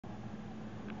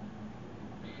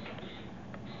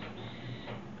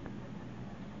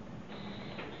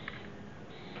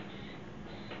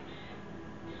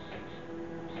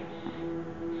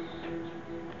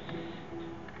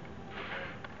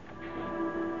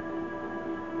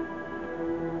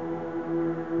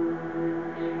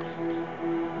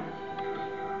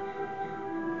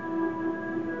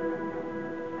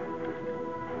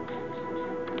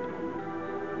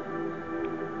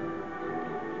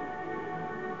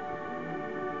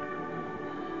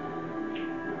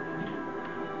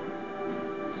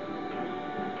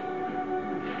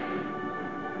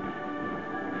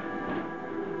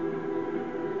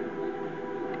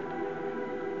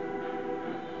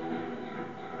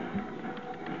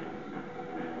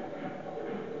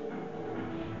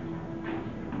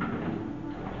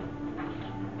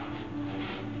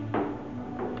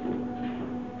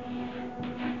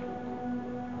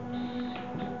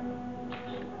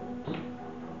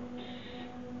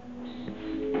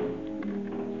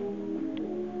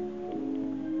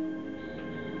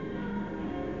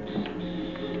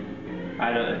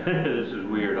I don't. This is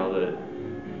weird. All the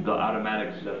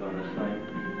automatic stuff on this thing.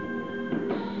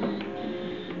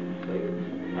 It's like,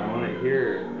 I want it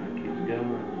here. It keeps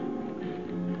going.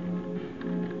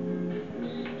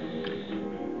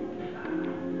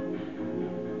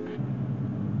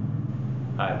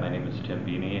 Hi, my name is Tim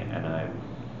Beeney, and I'm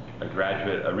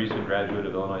a recent graduate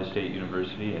of Illinois State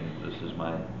University, and this is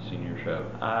my senior show.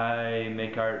 I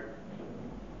make art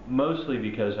mostly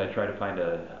because I try to find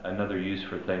another use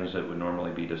for things that would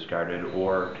normally be discarded,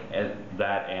 or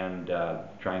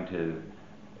trying to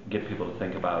get people to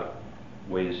think about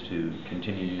ways to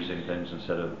continue using things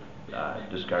instead of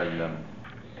discarding them.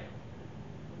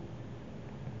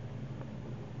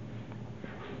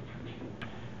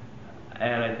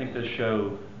 And I think this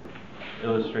show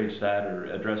illustrates that or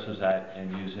addresses that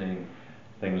in using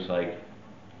things like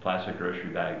plastic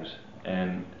grocery bags.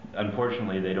 And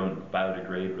unfortunately, they don't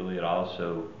biodegrade really at all,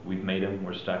 so we've made them,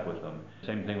 we're stuck with them.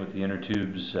 Same thing with the inner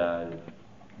tubes.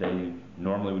 They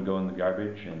normally would go in the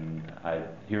garbage, and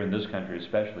here in this country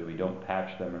especially, we don't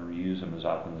patch them and reuse them as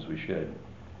often as we should.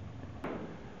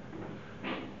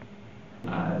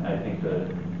 I think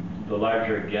the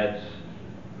larger it gets,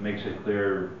 makes it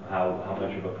clear how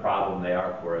much of a problem they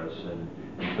are for us, and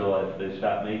until they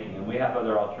stop making them. We have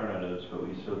other alternatives, but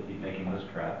we still keep making this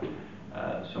crap.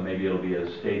 So maybe it'll be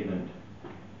a statement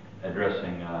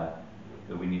addressing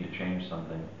that we need to change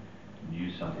something and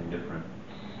use something different.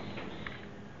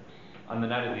 On the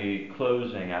night of the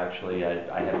closing, actually,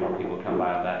 I had more people come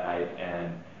by on that night,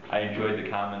 and I enjoyed the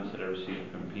comments that I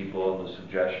received from people, the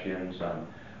suggestions on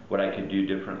what I could do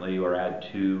differently or add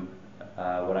to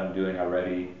what I'm doing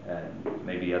already, and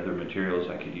maybe other materials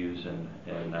I could use in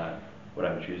what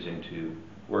I'm choosing to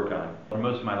work on. For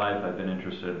most of my life I've been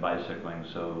interested in bicycling,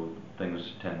 so things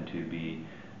tend to be,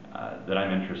 that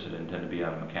I'm interested in tend to be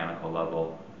on a mechanical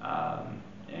level,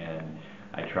 and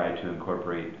I try to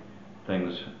incorporate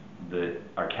things that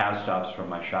are cast-offs from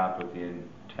my shop with the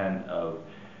intent of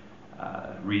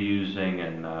reusing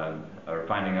and or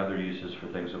finding other uses for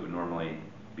things that would normally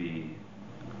be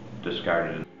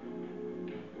discarded.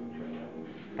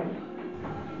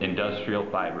 Industrial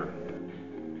fiber.